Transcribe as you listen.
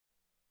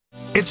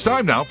It's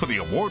time now for the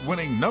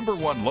award-winning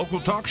 #1 local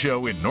talk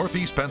show in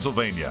Northeast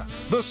Pennsylvania,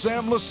 The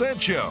Sam Lesante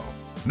Show.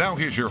 Now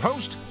here's your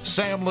host,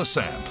 Sam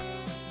Lesante.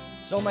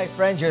 So my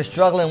friends, you're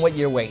struggling with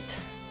your weight.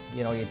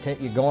 You know,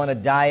 you go on a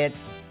diet,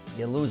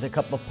 you lose a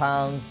couple of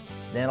pounds,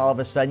 then all of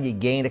a sudden you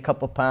gain a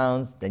couple of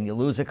pounds, then you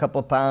lose a couple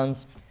of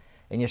pounds,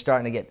 and you're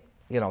starting to get,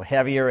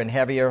 heavier and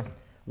heavier.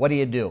 What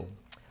do?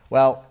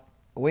 Well,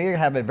 we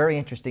have a very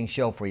interesting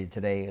show for you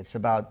today. It's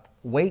about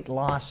weight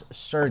loss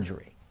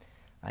surgery.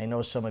 I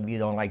know some of you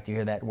don't like to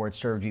hear that word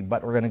surgery,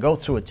 but we're going to go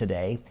through it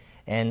today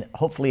and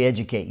hopefully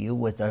educate you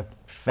with a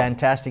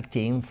fantastic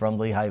team from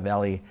Lehigh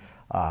Valley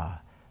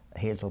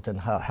Hazelton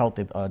Health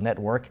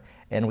Network.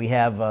 And we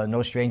have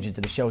no stranger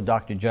to the show,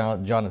 Dr.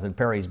 Jonathan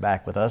Perry's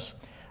back with us,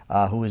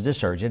 who is the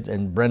surgeon,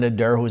 and Brenda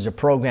Derr, who is a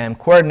program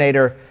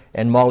coordinator,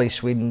 and Molly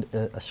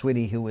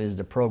Sweeney, who is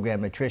the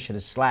program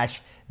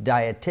nutritionist /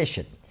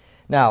 dietitian.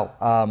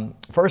 Now,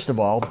 first of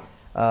all,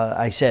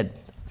 I said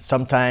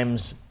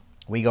sometimes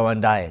we go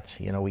on diets.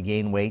 We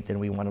gain weight and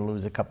we want to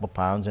lose a couple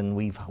pounds, and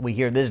we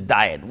hear this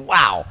diet,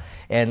 wow,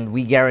 and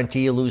we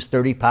guarantee you lose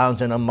 30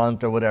 pounds in a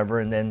month or whatever,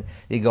 and then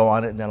you go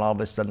on it, and then all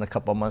of a sudden a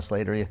couple months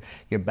later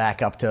you're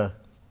back up to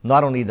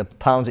not only the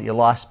pounds that you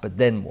lost, but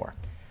then more.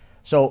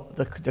 So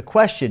the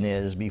question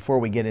is, before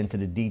we get into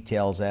the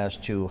details as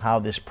to how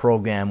this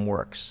program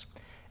works,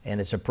 and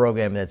it's a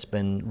program that's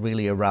been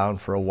really around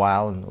for a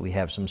while, and we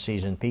have some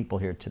seasoned people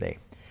here today.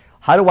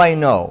 How do I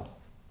know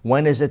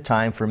when is it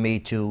time for me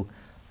to,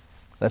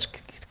 let's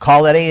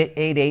call that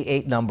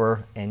 888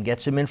 number and get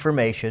some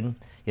information?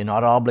 You're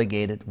not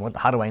obligated.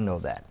 How do I know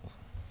that?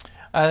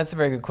 That's a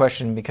very good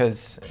question,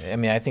 because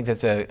I think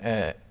that's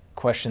a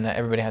question that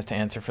everybody has to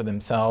answer for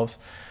themselves.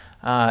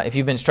 If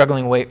you've been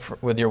struggling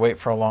with your weight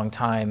for a long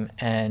time,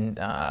 and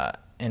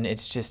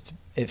it's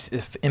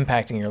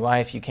impacting your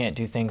life, you can't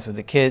do things with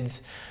the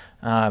kids,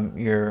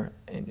 you're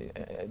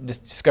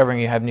just discovering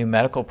you have new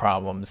medical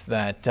problems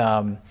that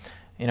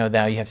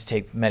now you have to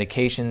take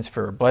medications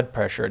for blood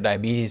pressure,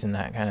 diabetes, and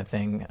that kind of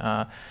thing,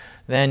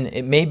 then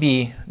it may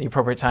be the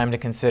appropriate time to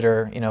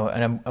consider,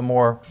 a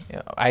more,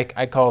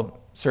 I call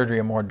surgery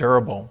a more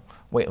durable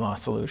weight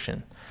loss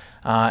solution.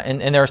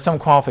 And there are some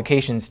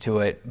qualifications to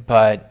it,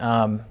 but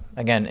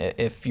again,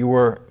 if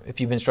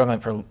you've been struggling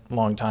for a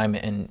long time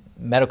and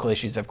medical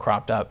issues have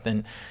cropped up,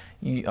 then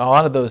a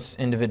lot of those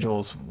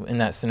individuals in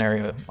that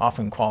scenario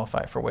often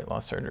qualify for weight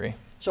loss surgery.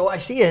 So I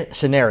see a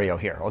scenario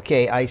here,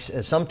 okay?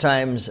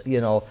 Sometimes,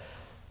 you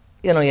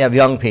have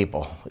young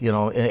people,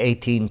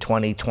 18,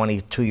 20,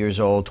 22 years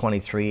old,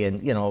 23,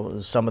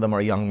 and, some of them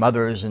are young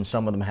mothers, and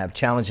some of them have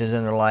challenges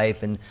in their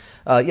life, and,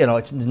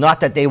 it's not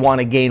that they want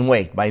to gain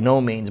weight, by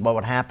no means, but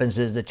what happens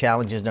is the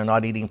challenge is they're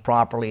not eating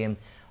properly, and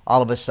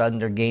all of a sudden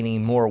they're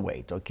gaining more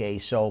weight, okay?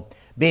 So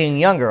being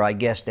younger, I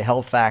guess the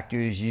health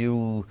factors,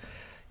 you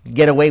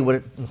get away with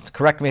it,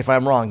 correct me if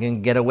I'm wrong, you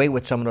can get away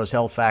with some of those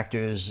health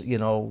factors,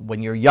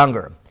 when you're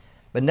younger.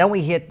 But then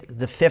we hit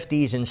the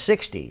 50s and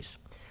 60s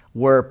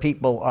where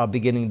people are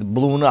beginning to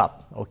balloon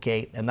up,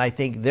 okay? And I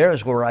think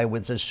there's where I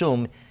would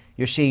assume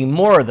you're seeing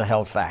more of the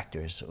health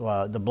factors,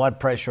 the blood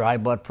pressure, high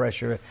blood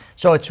pressure.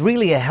 So it's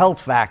really a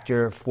health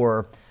factor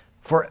for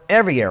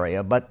every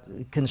area, but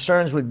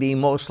concerns would be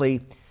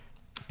mostly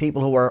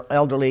people who are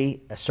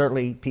elderly,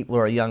 certainly people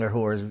who are younger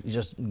who are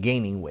just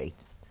gaining weight.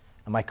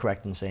 Am I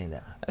correct in saying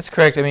that? That's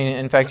correct.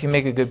 In fact, you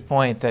make a good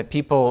point that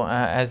people,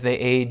 as they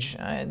age,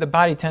 the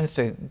body tends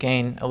to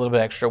gain a little bit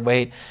extra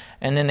weight,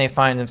 and then they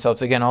find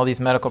themselves, again, all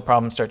these medical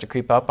problems start to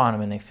creep up on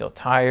them, and they feel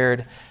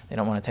tired, they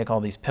don't want to take all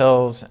these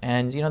pills,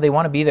 and, they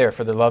want to be there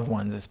for their loved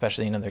ones,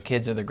 especially, their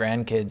kids or their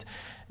grandkids,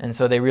 and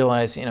so they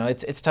realize,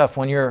 it's tough.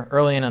 When you're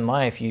early in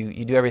life,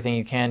 you do everything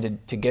you can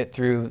to get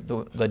through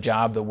the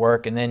job, the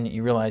work, and then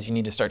you realize you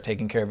need to start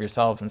taking care of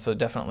yourselves, and so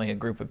definitely a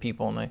group of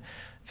people in the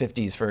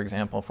 50s, for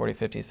example, 40,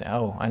 50s, say,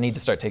 oh, I need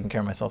to start taking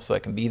care of myself so I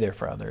can be there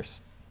for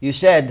others. You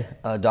said,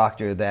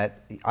 doctor,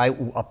 that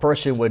a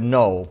person would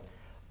know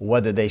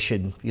whether they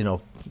should,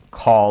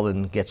 call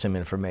and get some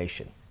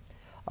information.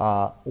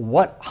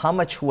 How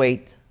much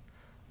weight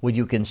would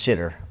you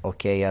consider,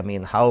 okay?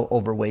 How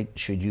overweight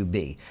should you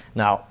be?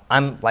 Now,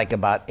 I'm like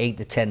about 8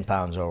 to 10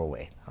 pounds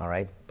overweight, all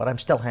right? But I'm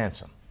still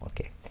handsome,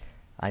 okay?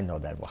 I know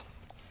that well.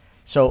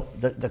 So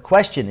the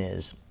question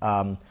is,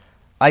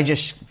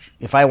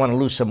 if I want to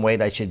lose some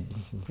weight, I should,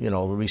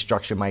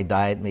 restructure my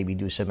diet, maybe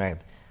do some.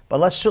 But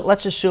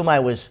let's assume I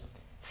was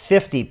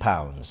 50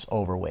 pounds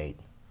overweight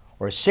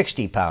or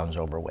 60 pounds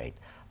overweight.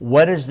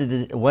 When is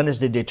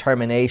the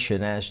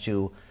determination as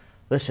to,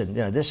 listen,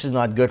 this is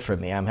not good for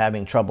me. I'm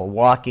having trouble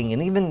walking,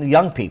 and even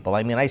young people.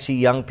 I see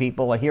young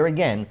people. Here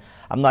again,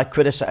 I'm not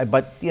criticizing,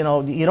 but you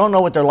don't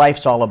know what their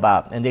life's all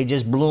about, and they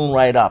just balloon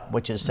right up,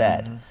 which is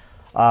sad.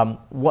 Mm-hmm.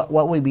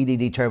 What would be the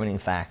determining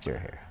factor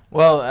here?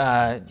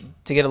 Well,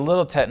 to get a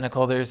little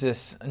technical, there's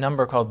this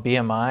number called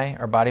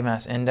BMI, or body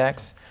mass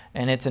index,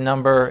 and it's a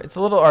number, it's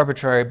a little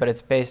arbitrary, but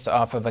it's based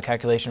off of a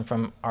calculation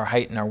from our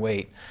height and our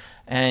weight.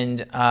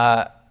 And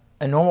a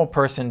normal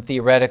person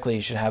theoretically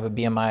should have a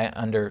BMI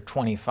under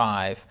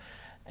 25,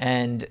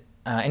 and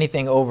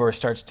anything over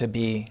starts to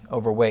be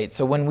overweight.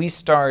 So when we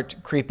start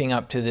creeping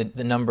up to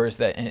the numbers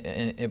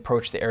that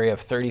approach the area of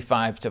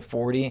 35 to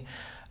 40,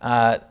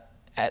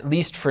 at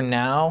least for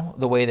now,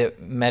 the way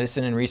that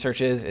medicine and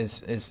research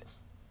is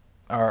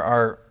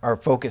our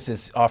focus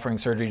is offering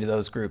surgery to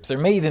those groups. There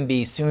may even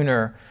be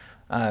sooner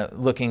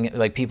looking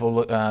like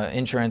people,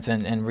 insurance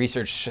and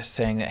research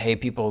saying that, hey,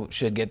 people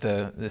should get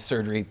the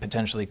surgery,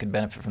 potentially could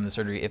benefit from the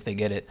surgery if they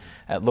get it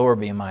at lower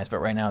BMIs. But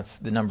right now it's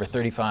the number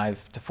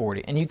 35 to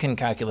 40. And you can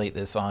calculate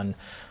this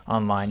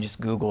online.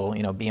 Just Google,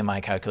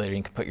 BMI calculator, and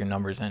you can put your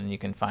numbers in and you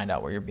can find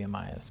out where your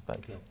BMI is. But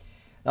okay.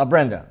 Now,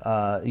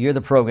 Brenda, you're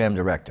the program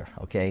director,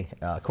 okay?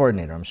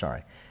 Coordinator, I'm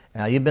sorry.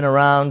 Now, you've been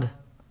around.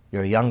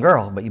 You're a young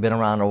girl, but you've been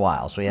around a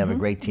while, so you have a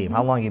great team.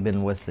 How long have you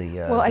been with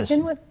the? Well, I've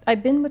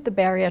been with the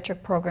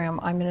bariatric program.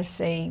 I'm going to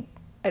say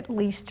at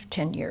least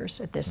 10 years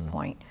at this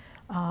point.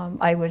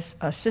 I was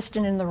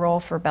assistant in the role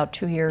for about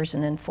 2 years,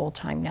 and then full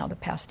time now the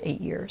past 8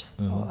 years.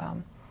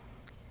 So,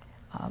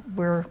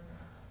 we're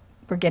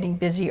getting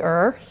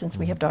busier since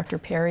we have Dr.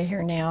 Perry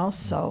here now.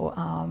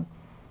 So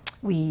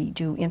we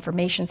do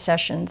information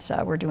sessions.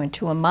 We're doing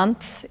 2 a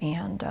month,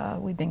 and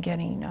we've been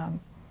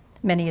getting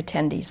many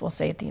attendees, we'll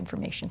say, at the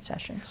information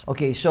sessions.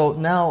 Okay, so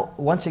now,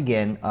 once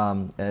again,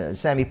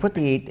 Sammy, put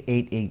the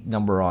 888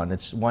 number on.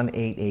 It's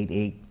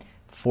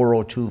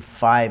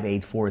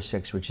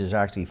 1-888-402-5846, which is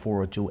actually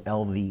 402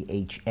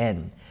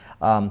 LVHN.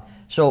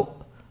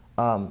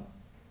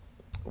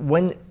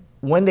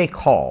 When they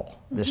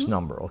call this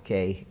number,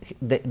 okay,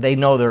 they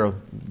know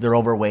they're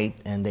overweight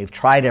and they've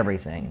tried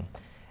everything.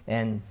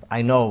 And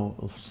I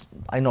know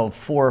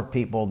 4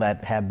 people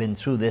that have been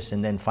through this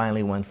and then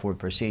finally went for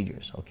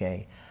procedures,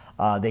 okay?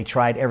 They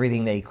tried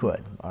everything they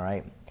could, all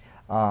right?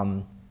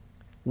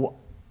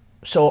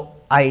 So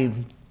I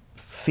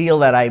feel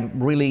that I'm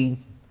really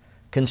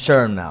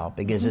concerned now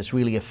because it's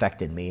really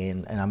affected me.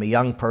 And I'm a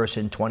young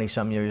person,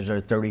 20-some years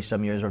or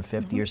 30-some years or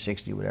 50 or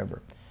 60,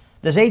 whatever.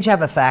 Does age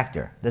have a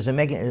factor? Does it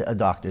make a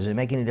doctor? Does it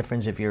make any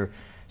difference if you're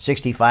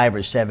 65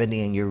 or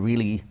 70 and you're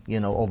really,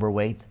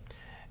 overweight?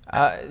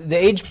 The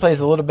age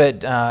plays a little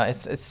bit,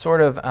 it's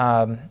sort of,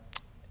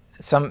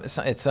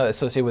 it's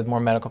associated with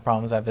more medical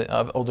problems.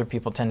 Older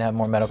people tend to have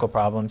more medical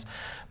problems.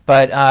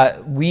 But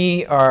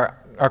our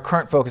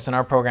current focus in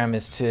our program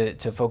is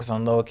to focus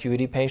on low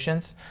acuity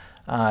patients.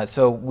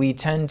 So we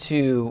tend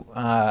to,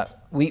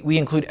 we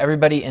include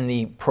everybody in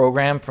the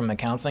program from a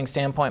counseling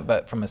standpoint,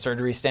 but from a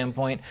surgery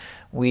standpoint,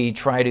 we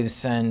try to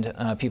send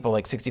people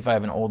like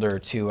 65 and older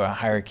to a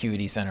higher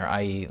acuity center,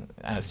 i.e.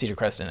 Cedar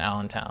Crest and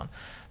Allentown.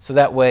 So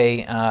that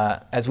way,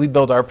 as we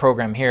build our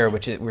program here,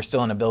 which we're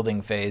still in a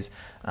building phase,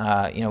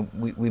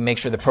 we make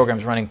sure the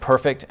program's running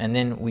perfect, and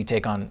then we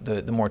take on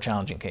the more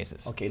challenging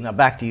cases. Okay, now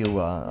back to you,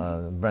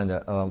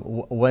 Brenda.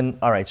 All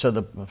right,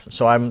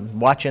 so I'm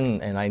watching,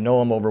 and I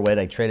know I'm overweight.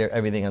 I trade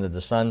everything under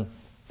the sun,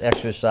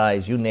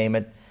 exercise, you name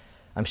it.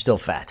 I'm still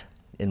fat,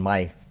 in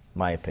my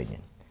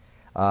opinion.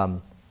 How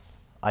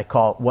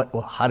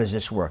does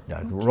this work,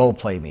 Doug? Role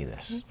play me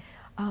this.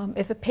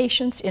 If a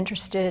patient's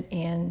interested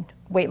in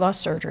weight loss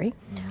surgery,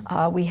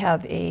 we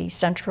have a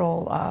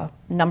central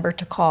number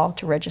to call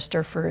to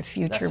register for a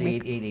future. That's the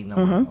 888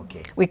 number,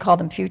 okay. We call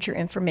them future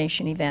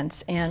information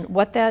events. And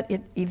what that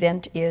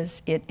event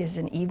is, it is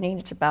an evening.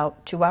 It's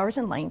about 2 hours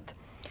in length.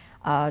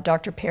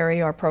 Dr.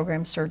 Perry, our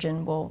program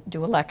surgeon, will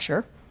do a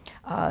lecture.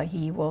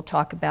 He will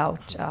talk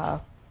about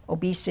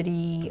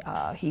obesity.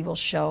 He will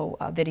show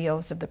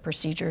videos of the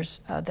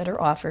procedures that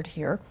are offered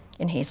here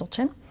in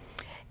Hazleton.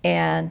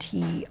 And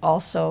he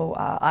also,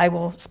 I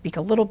will speak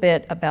a little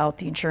bit about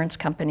the insurance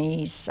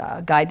companies,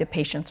 guide the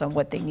patients on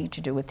what they need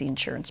to do with the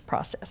insurance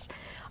process.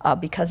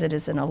 Because it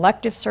is an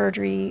elective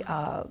surgery,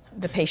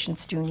 the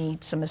patients do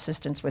need some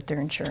assistance with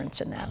their insurance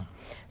in that.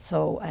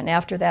 So, and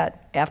after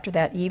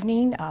that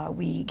evening,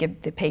 we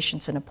give the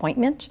patients an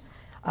appointment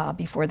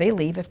before they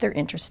leave if they're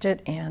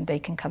interested, and they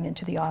can come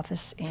into the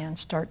office and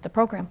start the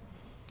program.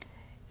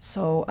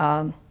 So,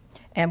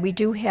 and we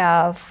do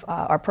have,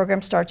 our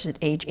program starts at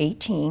age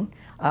 18.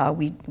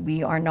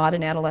 We are not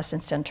an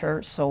adolescent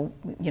center, so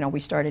we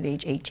start at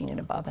age 18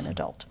 and above, an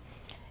adult.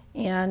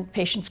 And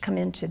patients come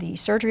into the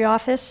surgery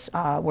office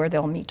where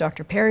they'll meet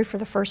Dr. Perry for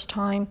the first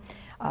time.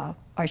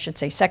 I should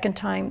say second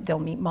time. They'll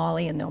meet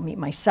Molly and they'll meet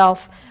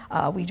myself.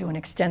 We do an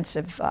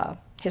extensive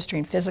history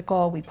and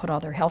physical. We put all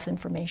their health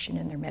information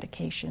in, their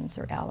medications,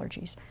 their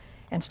allergies,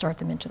 and start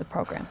them into the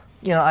program.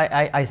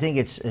 I think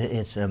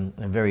it's a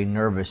very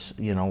nervous,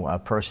 a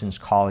person's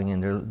calling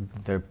in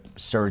their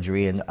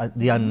surgery and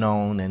the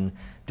unknown, and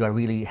do I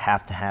really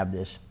have to have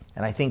this?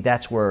 And I think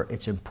that's where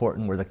it's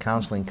important, where the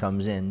counseling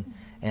comes in,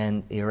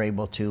 and you're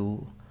able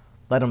to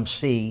let them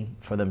see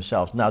for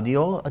themselves. Now, do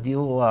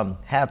you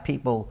have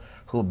people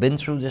who have been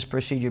through this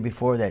procedure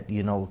before that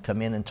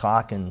come in and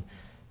talk? And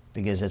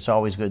because it's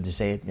always good to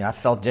say, I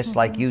felt just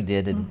like you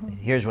did, and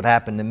here's what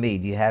happened to me.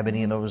 Do you have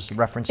any of those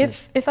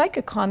references? If I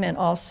could comment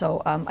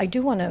also, I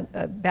do want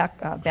to back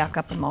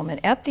up a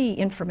moment. At the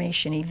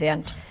information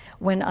event,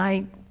 when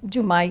I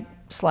do my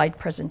slide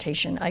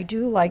presentation, I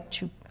do like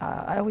to,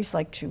 I always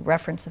like to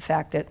reference the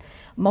fact that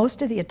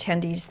most of the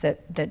attendees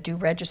that do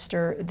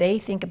register, they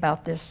think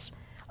about this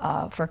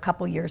for a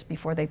couple years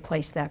before they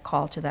place that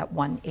call to that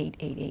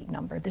 1-888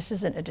 number. This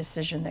isn't a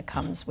decision that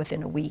comes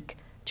within a week,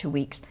 2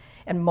 weeks.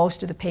 And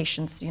most of the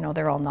patients, you know,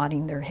 they're all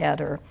nodding their head,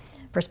 or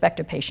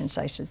prospective patients,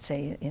 I should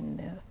say,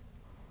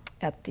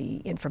 at the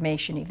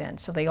information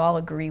event. So they all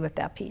agree with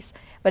that piece.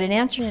 But in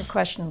answering your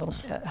question a little,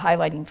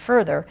 highlighting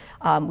further,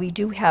 we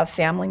do have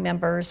family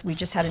members. We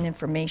just had an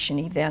information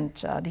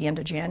event the end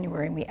of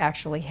January, and we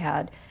actually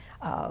had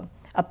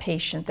a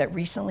patient that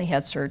recently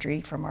had surgery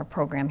from our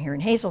program here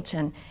in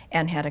Hazleton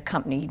and had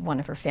accompanied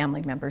one of her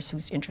family members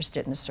who's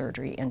interested in the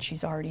surgery, and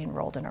she's already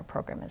enrolled in our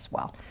program as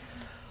well.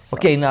 So.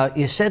 Okay, now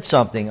you said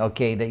something,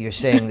 okay, that you're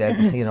saying that,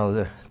 you know,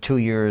 the 2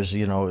 years,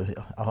 you know,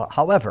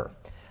 however,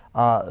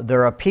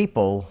 there are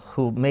people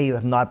who may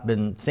have not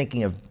been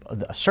thinking of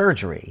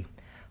surgery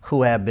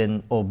who have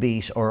been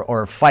obese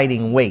or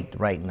fighting weight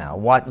right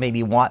now,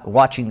 maybe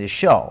watching the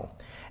show.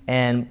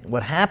 And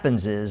what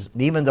happens is,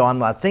 even though I'm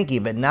not thinking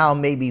of it, now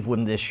maybe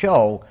from this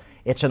show,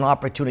 it's an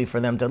opportunity for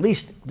them to at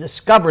least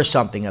discover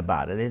something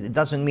about it. It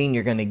doesn't mean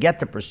you're going to get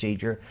the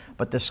procedure,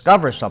 but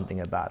discover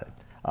something about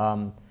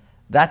it.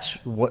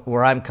 That's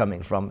where I'm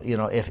coming from. You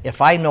know,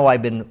 if I know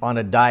I've been on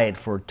a diet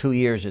for 2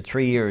 years or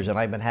 3 years and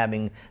I've been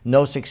having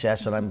no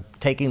success and I'm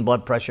taking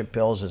blood pressure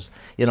pills, as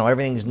you know,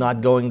 everything's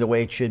not going the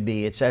way it should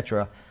be,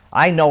 etc.,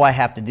 I know I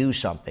have to do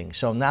something.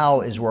 So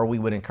now is where we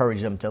would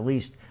encourage them to at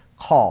least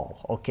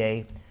call,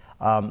 okay,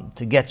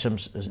 to get some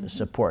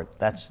support.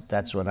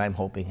 That's what I'm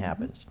hoping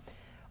happens.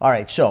 All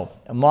right, so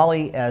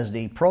Molly, as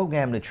the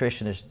program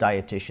nutritionist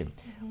dietitian,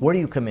 where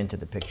do you come into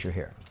the picture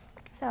here?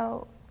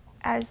 So,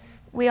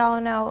 as we all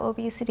know,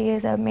 obesity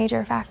is a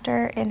major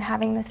factor in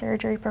having the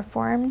surgery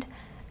performed.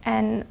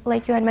 And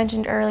like you had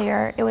mentioned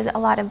earlier, it was a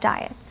lot of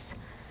diets.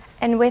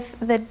 And with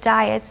the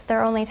diets,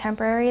 they're only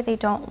temporary, they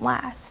don't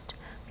last.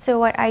 So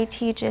what I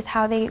teach is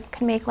how they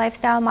can make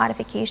lifestyle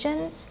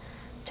modifications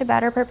to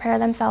better prepare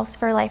themselves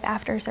for life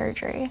after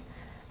surgery.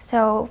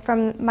 So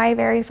from my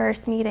very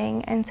first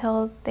meeting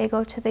until they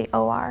go to the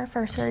OR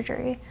for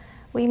surgery,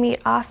 we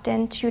meet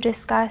often to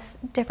discuss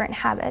different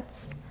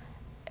habits.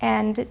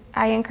 And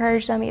I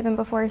encourage them even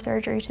before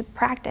surgery to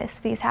practice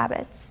these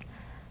habits.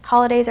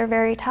 Holidays are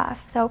very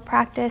tough, so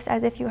practice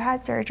as if you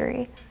had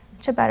surgery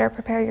to better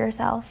prepare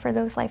yourself for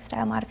those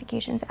lifestyle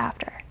modifications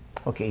after.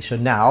 Okay, so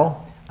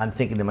now I'm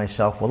thinking to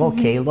myself, well,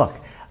 okay, look,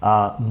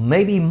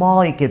 maybe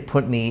Molly could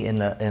put me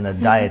in a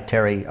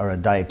dietary or a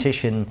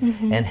dietitian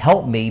and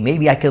help me.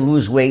 Maybe I could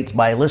lose weight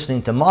by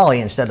listening to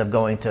Molly instead of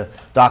going to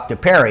Dr.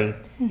 Perry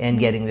and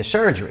getting the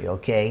surgery,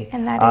 okay?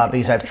 And that is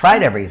because I've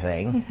tried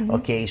everything,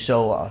 okay?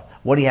 So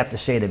what do you have to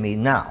say to me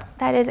now?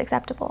 That is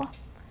acceptable.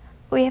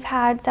 We have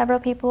had several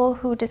people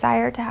who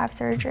desire to have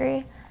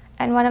surgery,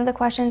 and one of the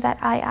questions that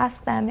I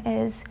ask them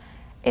is,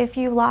 if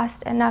you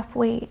lost enough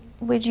weight,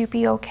 would you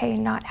be okay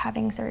not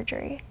having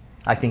surgery?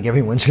 I think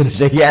everyone's going to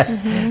say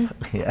yes.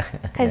 Yeah.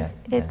 Because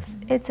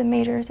it's a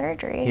major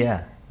surgery.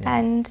 Yeah.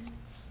 And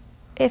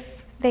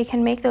if they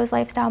can make those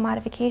lifestyle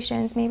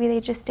modifications, maybe they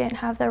just didn't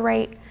have the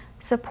right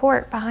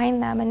support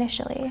behind them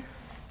initially,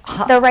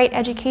 the right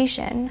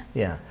education.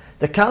 Yeah,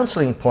 the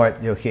counseling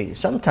part, okay,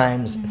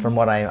 sometimes from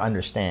what I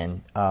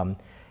understand,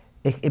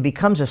 it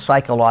becomes a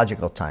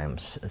psychological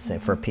times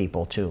thing for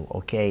people too,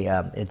 okay?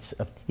 It's,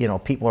 you know,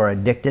 people are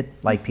addicted,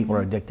 like people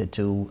are addicted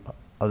to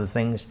other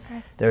things.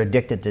 Right. They're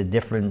addicted to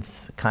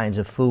different kinds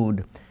of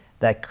food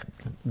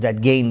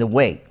that gain the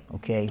weight,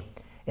 okay?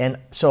 And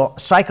so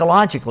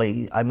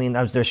psychologically, I mean,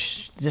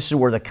 this is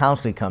where the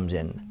counseling comes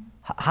in.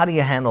 How do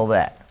you handle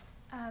that?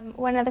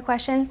 One of the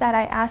questions that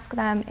I ask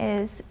them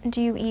is,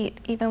 do you eat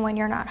even when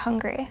you're not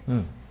hungry?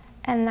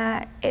 And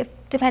that, if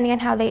depending on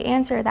how they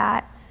answer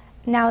that,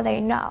 now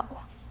they know.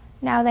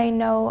 Now they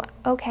know,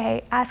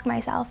 okay, ask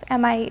myself,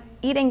 am I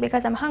eating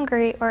because I'm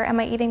hungry, or am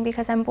I eating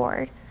because I'm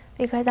bored,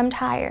 because I'm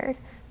tired,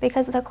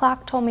 because the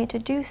clock told me to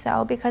do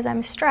so, because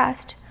I'm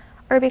stressed,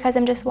 or because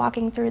I'm just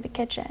walking through the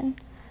kitchen?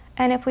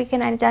 And if we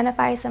can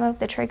identify some of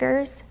the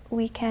triggers,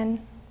 we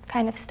can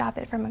kind of stop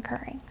it from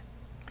occurring.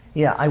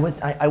 Yeah,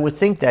 I would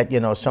think that, you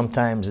know,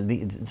 sometimes,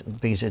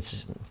 because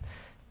it's,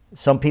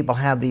 some people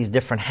have these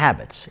different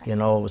habits, you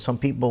know, some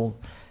people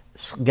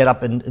get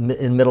up in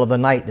the middle of the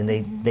night and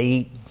they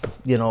eat,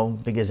 you know,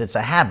 because it's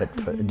a habit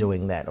for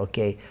doing that,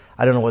 okay?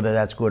 I don't know whether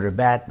that's good or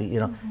bad, but, you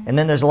know, and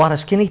then there's a lot of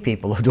skinny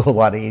people who do a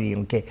lot of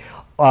eating, okay?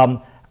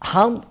 What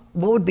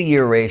would be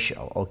your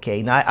ratio,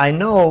 okay? Now, I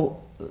know,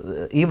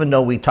 even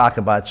though we talk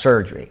about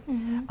surgery,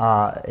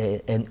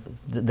 and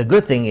the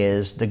good thing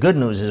is, the good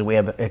news is we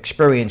have an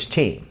experienced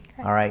team.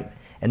 All right,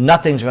 and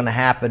nothing's going to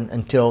happen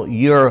until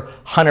you're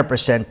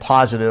 100%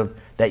 positive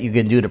that you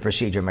can do the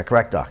procedure. Am I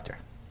correct, doctor?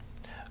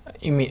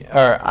 You mean,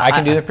 or I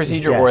can do the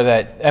procedure, or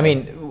that? I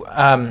mean,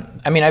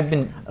 I've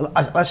been.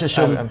 Let's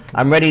assume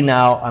I'm ready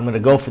now. I'm going to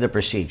go for the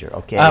procedure.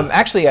 Okay.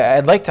 Actually,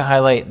 I'd like to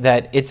highlight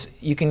that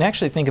you can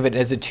actually think of it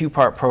as a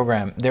two-part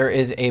program. There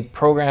is a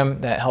program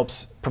that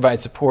helps provide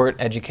support,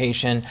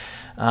 education,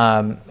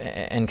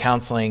 and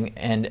counseling,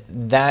 and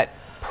that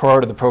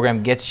part of the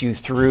program gets you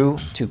through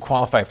to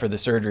qualify for the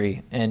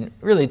surgery. And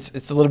really,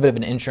 it's a little bit of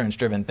an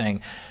insurance-driven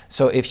thing.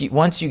 So if you,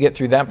 once you get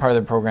through that part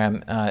of the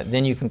program,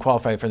 then you can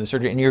qualify for the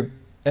surgery, and you're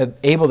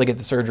able to get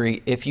the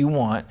surgery if you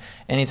want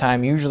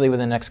anytime, usually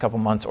within the next couple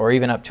months or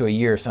even up to a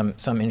year.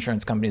 Some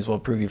insurance companies will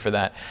approve you for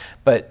that.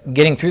 But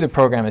getting through the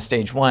program is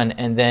stage 1,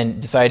 and then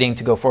deciding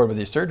to go forward with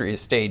your surgery is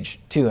stage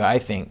 2, I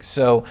think.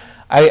 So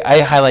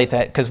I highlight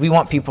that because we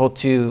want people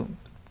to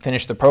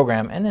finish the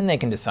program and then they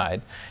can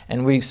decide,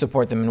 and we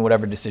support them in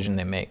whatever decision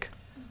they make.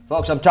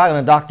 Folks, I'm talking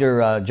to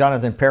Dr.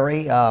 Jonathan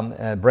Perry,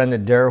 Brenda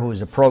Derr, who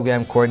is a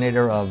program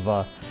coordinator of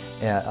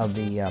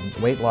the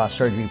weight loss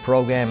surgery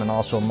program, and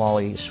also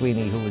Molly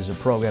Sweeney, who is a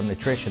program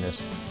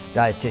nutritionist,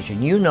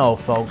 dietitian. You know,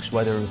 folks,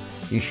 whether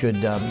you should,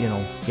 you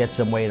know, get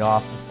some weight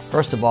off.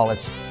 First of all,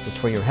 it's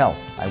for your health,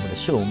 I would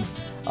assume,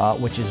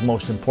 which is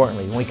most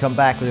importantly. When we come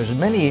back, there's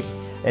many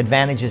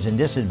advantages and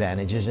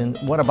disadvantages. And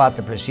what about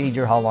the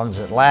procedure? How long does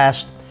it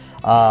last?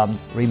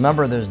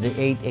 Remember, there's the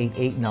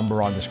 888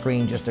 number on the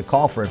screen just to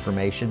call for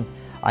information.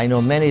 I know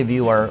many of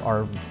you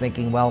are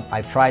thinking, well,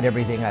 I've tried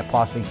everything I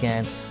possibly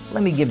can.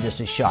 Let me give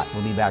this a shot.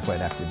 We'll be back right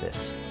after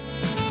this.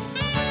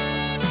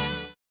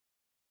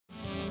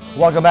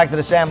 Welcome back to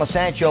the Sam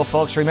Lesante Show,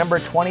 folks. Remember,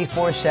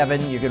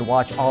 24/7, you can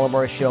watch all of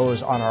our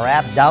shows on our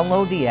app.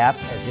 Download the app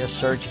and just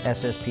search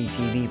SSP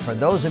TV. For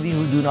those of you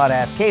who do not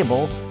have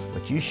cable,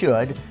 which you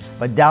should,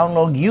 but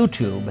download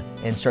YouTube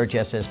and search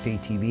SSP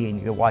TV and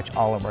you can watch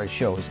all of our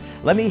shows.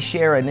 Let me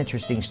share an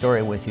interesting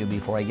story with you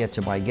before I get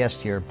to my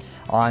guest here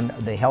on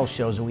the health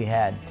shows that we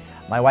had.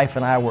 My wife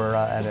and I were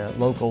at a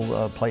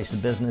local place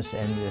of business,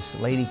 and this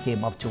lady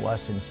came up to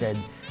us and said,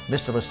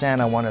 "Mr.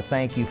 Lesante, I want to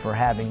thank you for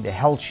having the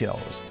health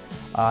shows."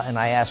 And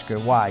I asked her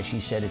why. She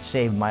said, "It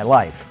saved my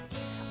life."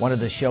 One of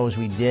the shows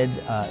we did,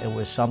 it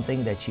was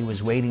something that she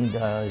was waiting,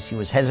 she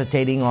was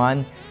hesitating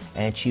on,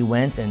 and she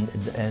went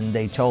and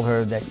they told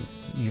her that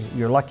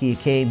you're lucky you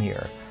came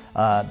here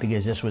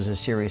because this was a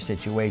serious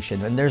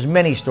situation. And there's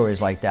many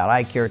stories like that.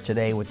 Eye care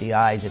today with the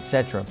eyes,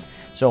 etc.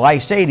 So I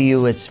say to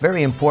you, it's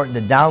very important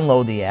to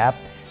download the app.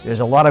 There's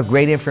a lot of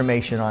great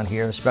information on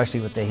here,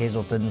 especially with the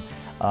Hazelton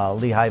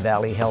Lehigh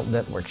Valley Health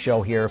Network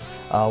show here.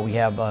 We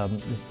have a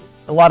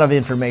lot of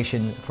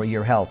information for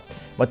your health.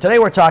 But today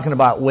we're talking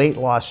about weight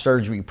loss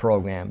surgery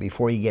program.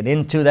 Before you get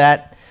into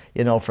that,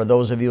 you know, for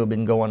those of you who have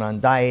been going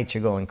on diets,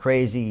 you're going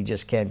crazy, you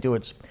just can't do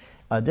it.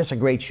 This is a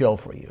great show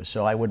for you.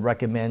 So I would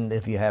recommend,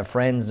 if you have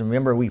friends, and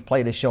remember we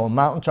play the show on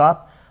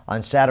Mountaintop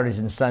on Saturdays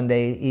and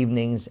Sunday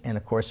evenings, and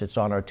of course it's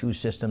on our 2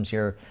 systems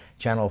here,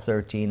 Channel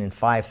 13 and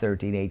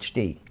 513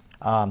 HD.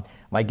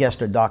 My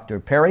guests are Dr.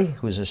 Perry,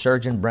 who's a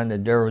surgeon, Brenda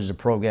Derr, who's a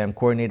program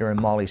coordinator, and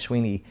Molly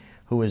Sweeney,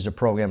 who is a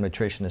program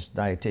nutritionist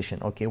dietitian.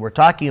 Okay, we're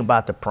talking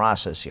about the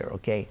process here,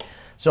 okay?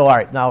 So, all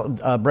right, now,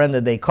 Brenda,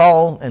 they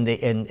call and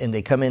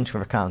they come in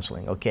for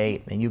counseling,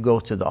 okay? And you go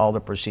through all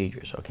the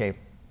procedures, okay?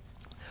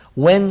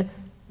 When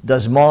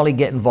does Molly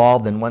get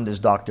involved, and when does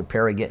Dr.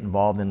 Perry get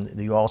involved? And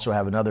you also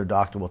have another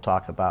doctor. We'll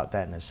talk about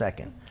that in a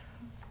second.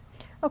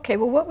 Okay,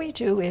 well, what we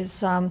do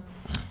is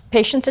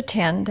patients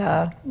attend,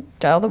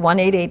 dial the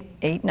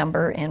 1-888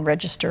 number and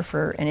register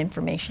for an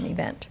information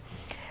event.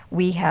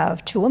 We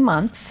have 2 a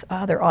month.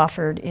 They're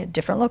offered at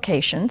different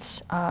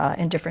locations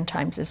and different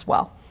times as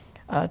well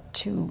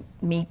to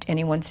meet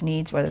anyone's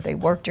needs, whether they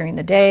work during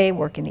the day,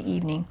 work in the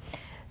evening.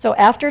 So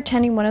after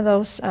attending one of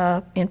those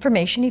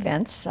information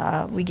events,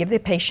 we give the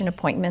patient an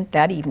appointment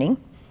that evening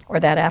or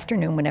that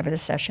afternoon, whenever the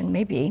session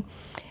may be.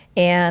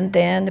 And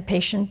then the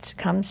patient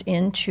comes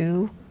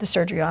into the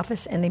surgery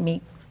office and they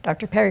meet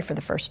Dr. Perry for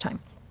the first time,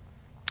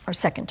 or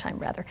second time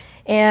rather.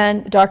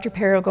 And Dr.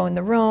 Perry will go in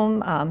the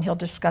room, he'll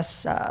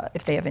discuss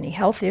if they have any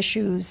health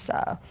issues,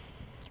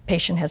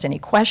 patient has any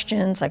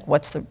questions, like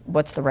what's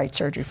the right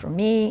surgery for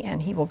me,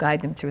 and he will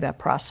guide them through that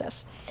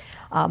process.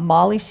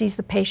 Molly sees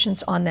the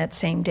patients on that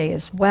same day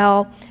as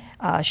well.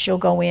 She'll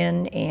go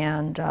in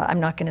and I'm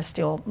not going to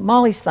steal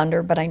Molly's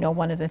thunder, but I know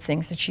one of the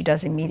things that she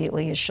does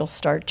immediately is she'll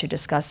start to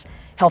discuss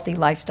healthy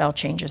lifestyle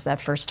changes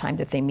that first time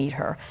that they meet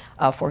her.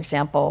 For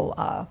example,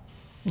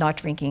 not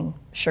drinking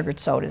sugared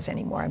sodas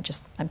anymore.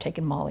 I'm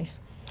taking Molly's.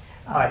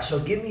 All right, so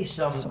give me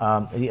some,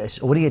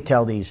 what do you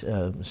tell these,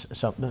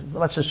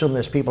 let's assume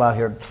there's people out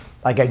here,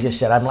 like I just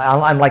said,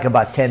 I'm like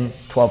about 10,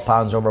 12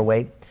 pounds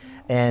overweight.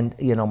 And,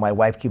 you know, my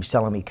wife keeps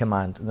telling me, come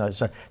on.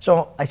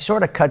 So I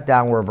sort of cut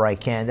down wherever I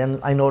can. Then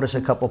I notice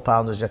a couple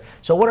pounds.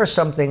 So what are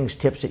some things,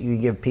 tips that you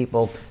give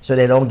people so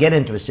they don't get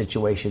into a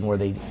situation where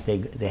they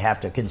have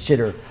to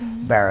consider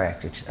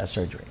bariatric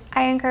surgery?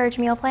 I encourage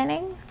meal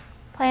planning.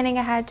 Planning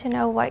ahead to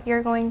know what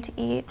you're going to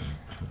eat.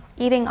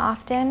 Eating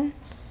often,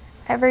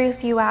 every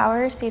few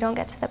hours, so you don't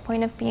get to the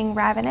point of being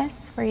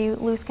ravenous, where you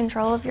lose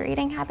control of your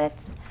eating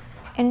habits.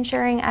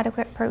 Ensuring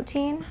adequate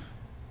protein,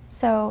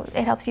 so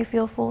it helps you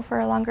feel full for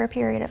a longer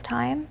period of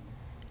time.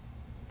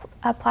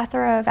 A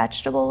plethora of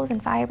vegetables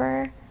and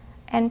fiber,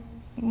 and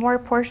more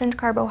portioned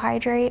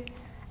carbohydrate,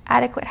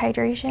 adequate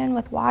hydration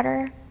with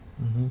water.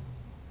 Mm-hmm.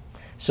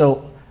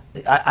 So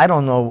I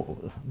don't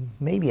know,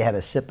 maybe I had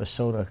a sip of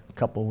soda a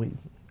couple weeks.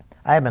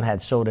 I haven't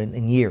had soda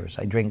in years.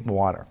 I drink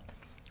water.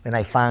 And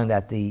I found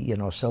that the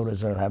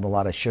sodas have a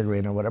lot of sugar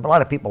in or whatever. A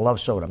lot of people love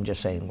soda. I'm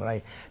just saying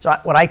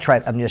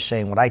I'm just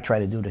saying what I try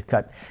to do to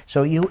cut.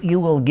 So you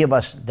will give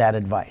us that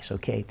advice,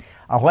 okay?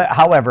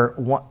 However,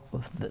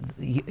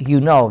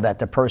 you know that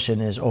the person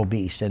is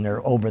obese and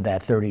they're over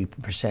that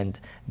 30%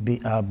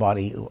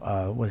 body.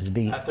 What is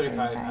B?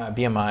 35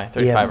 BMI,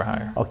 35 or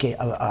higher. Okay,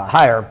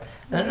 higher.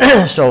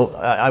 So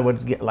I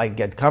would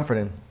get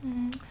confident.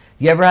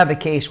 You ever have a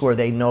case where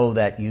they know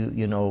that they're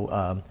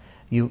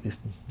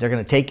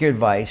going to take your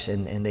advice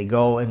and they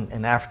go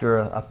and after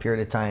a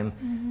period of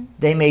time,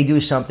 they may do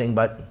something,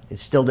 but it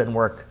still didn't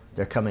work.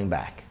 They're coming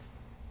back.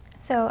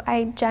 So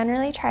I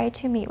generally try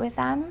to meet with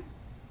them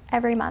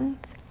every month.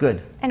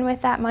 Good. And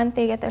with that month,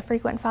 they get the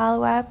frequent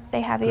follow-up.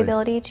 They have the Good.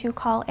 ability to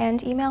call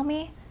and email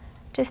me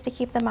just to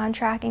keep them on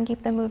track and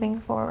keep them moving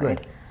forward.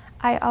 Good.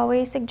 I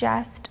always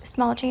suggest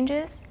small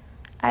changes.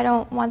 I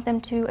don't want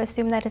them to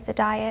assume that it's a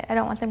diet. I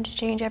don't want them to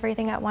change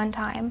everything at one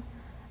time.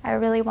 I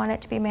really want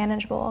it to be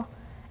manageable.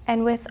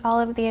 And with all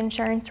of the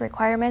insurance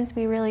requirements,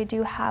 we really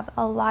do have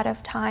a lot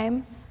of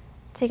time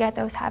to get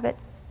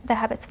the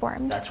habits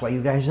formed. That's why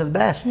you guys are the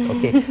best.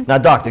 Okay. Now,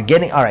 doctor,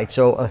 all right,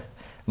 so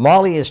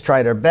Molly has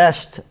tried her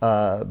best.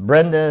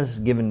 Brenda's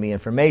given me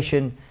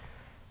information.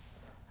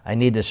 I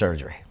need the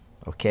surgery.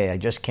 Okay, I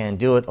just can't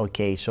do it.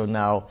 Okay, so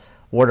now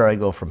where do I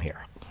go from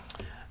here?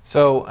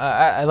 So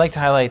I'd like to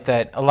highlight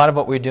that a lot of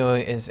what we're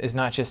doing is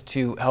not just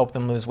to help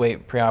them lose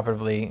weight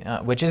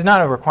preoperatively, which is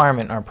not a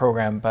requirement in our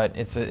program, but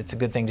it's a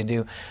good thing to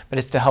do, but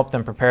it's to help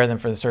them prepare them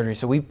for the surgery.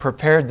 So we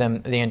prepared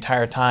them the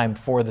entire time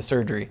for the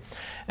surgery.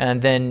 And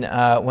then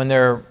when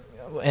they're,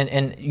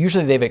 and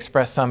usually they've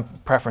expressed some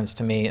preference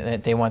to me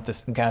that they want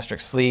this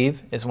gastric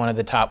sleeve is one of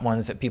the top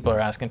ones that people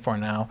are asking for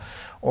now,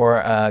 or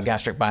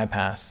gastric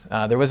bypass.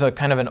 There was a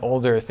kind of an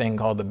older thing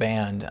called the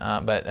band,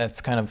 but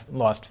that's kind of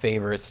lost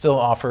favor. It's still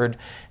offered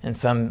in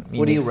some.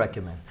 What do you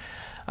recommend?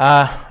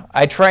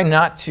 I try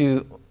not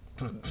to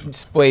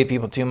sway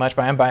people too much,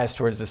 but I'm biased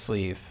towards the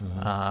sleeve.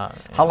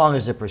 How long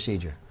is the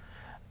procedure?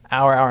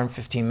 Hour and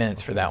 15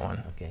 minutes for that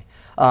one. Okay.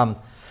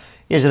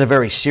 Is it a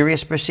very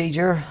serious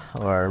procedure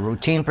or a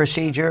routine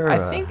procedure?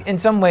 I think in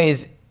some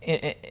ways,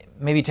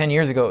 maybe 10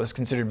 years ago, it was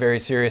considered very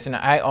serious, and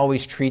I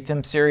always treat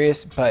them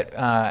serious, but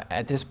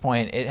at this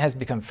point, it has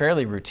become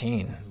fairly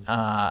routine.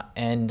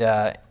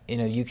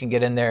 You can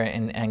get in there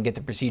and get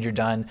the procedure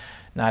done,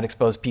 not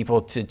expose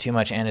people to too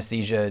much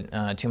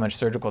anesthesia, too much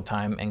surgical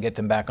time, and get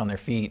them back on their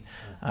feet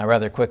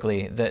rather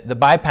quickly. The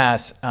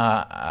bypass,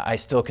 I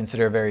still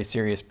consider a very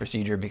serious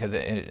procedure because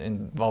it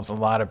involves a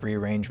lot of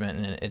rearrangement,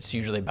 and it's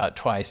usually about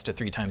 2 to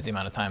 3 times the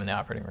amount of time in the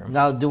operating room.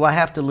 Now, do I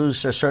have to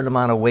lose a certain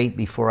amount of weight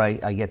before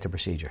I get the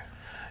procedure?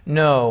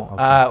 No,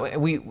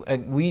 okay.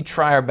 We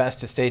try our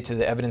best to stay to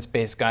the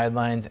evidence-based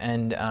guidelines,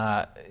 and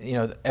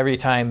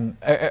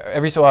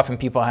every so often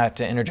people have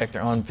to interject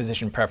their own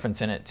physician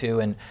preference in it too,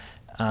 and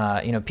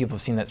people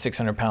have seen that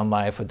 600-pound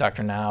life with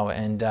Dr. Now,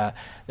 and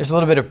there's a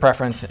little bit of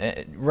preference.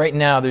 Right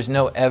now, there's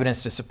no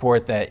evidence to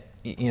support that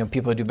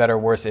people do better or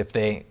worse if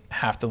they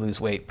have to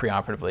lose weight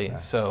preoperatively. Right.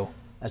 So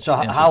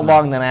how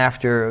long then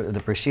after the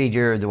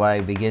procedure do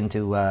I begin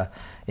to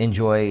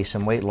enjoy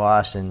some weight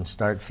loss and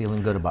start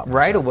feeling good about myself?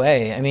 Right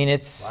away. I mean,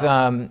 it's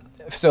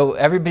so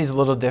everybody's a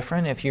little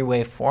different. If you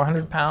weigh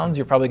 400 pounds,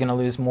 you're probably going to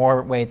lose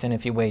more weight than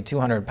if you weigh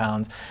 200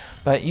 pounds.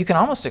 But you can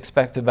almost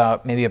expect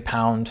about maybe £1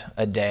 pound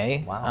a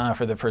day. Wow.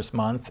 For the first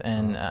month,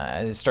 and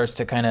it starts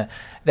to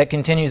that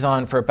continues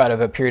on for about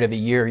a period of a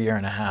year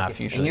and a half,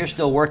 okay. usually. And you're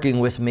still working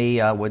with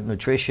me with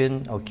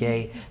nutrition,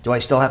 okay? Do I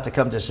still have to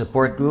come to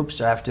support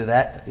groups after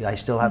that? I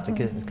still have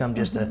to come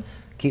just to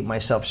keep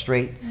myself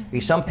straight?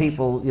 Because some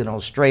people,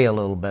 stray a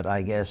little bit,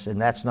 I guess,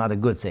 and that's not a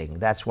good thing.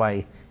 That's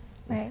why.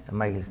 Right.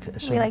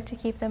 We like to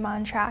keep them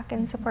on track,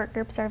 and support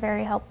groups are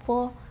very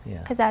helpful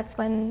because that's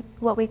when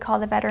what we call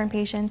the veteran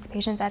patients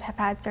that have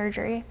had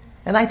surgery.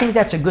 And I think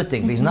that's a good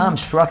thing because now I'm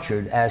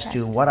structured as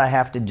to what I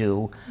have to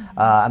do.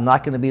 I'm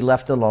not going to be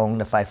left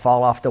alone. If I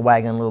fall off the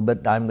wagon a little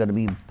bit,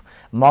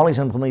 Molly's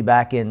going to put me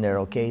back in there,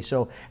 okay?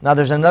 So now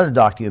there's another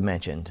doctor you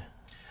mentioned.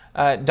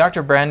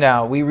 Dr.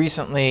 Brenda, we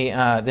recently,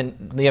 the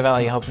Lehigh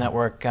Valley Health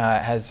Network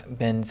has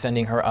been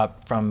sending her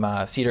up from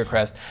Cedar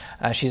Crest.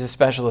 She's a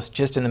specialist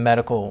just in the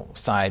medical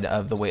side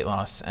of the weight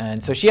loss.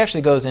 And so she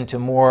actually goes into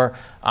more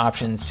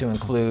options to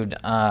include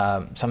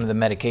some of the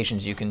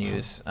medications you can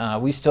use.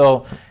 We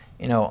still,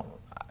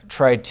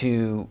 try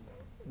to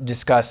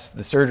discuss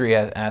the surgery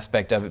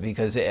aspect of it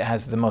because it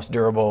has the most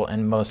durable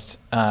and most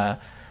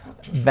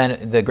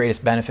the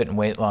greatest benefit in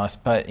weight loss,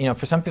 but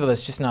for some people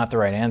that's just not the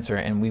right answer,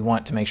 and we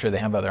want to make sure they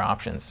have other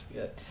options.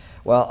 Yeah.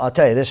 Well, I'll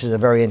tell you, this is a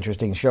very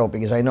interesting show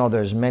because I know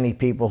there's many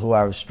people who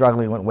are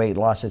struggling with weight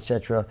loss,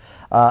 etc.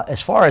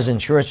 As far as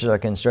insurances are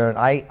concerned,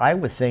 I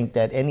would think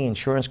that any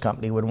insurance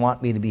company would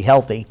want me to be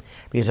healthy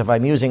because if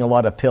I'm using a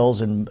lot of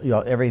pills and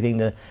everything,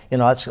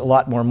 that's a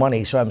lot more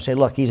money. So I'm saying,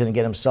 look, he's going to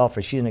get himself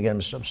or she's going to get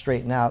himself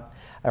straightened out.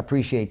 I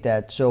appreciate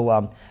that.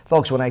 So,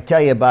 folks, when I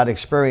tell you about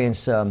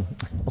experience,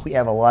 we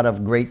have a lot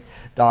of great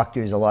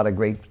doctors, a lot of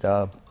great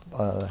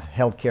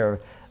healthcare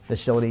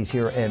facilities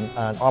here, and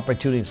an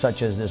opportunity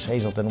such as this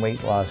Hazelton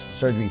weight loss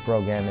surgery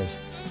program is,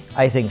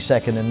 I think,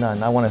 second to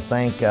none. I want to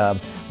thank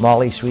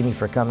Molly Sweeney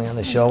for coming on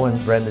the show,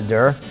 and Brenda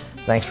Derr,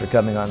 thanks for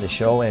coming on the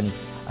show. And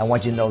I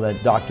want you to know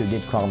that Doctor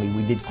did call me.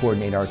 We did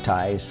coordinate our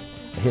ties.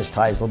 His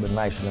tie is a little bit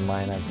nicer than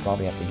mine. I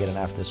probably have to get it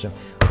after this. So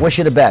wish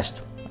you the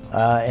best,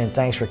 and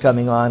thanks for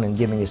coming on and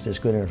giving us this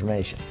good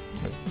information.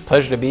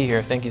 Pleasure to be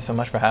here. Thank you so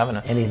much for having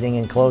us. Anything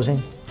in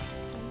closing?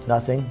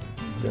 Nothing?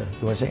 You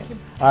want to say it?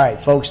 All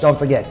right, folks, don't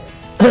forget,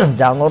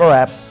 download our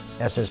app,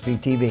 SSP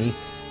TV.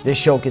 This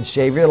show can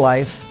save your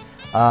life.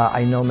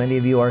 I know many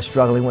of you are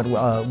struggling with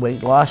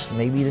weight loss.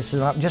 Maybe this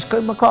is not, just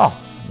give them a call.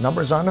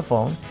 Numbers on the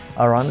phone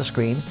or on the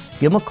screen.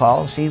 Give them a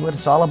call and see what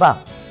it's all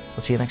about.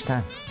 We'll see you next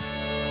time.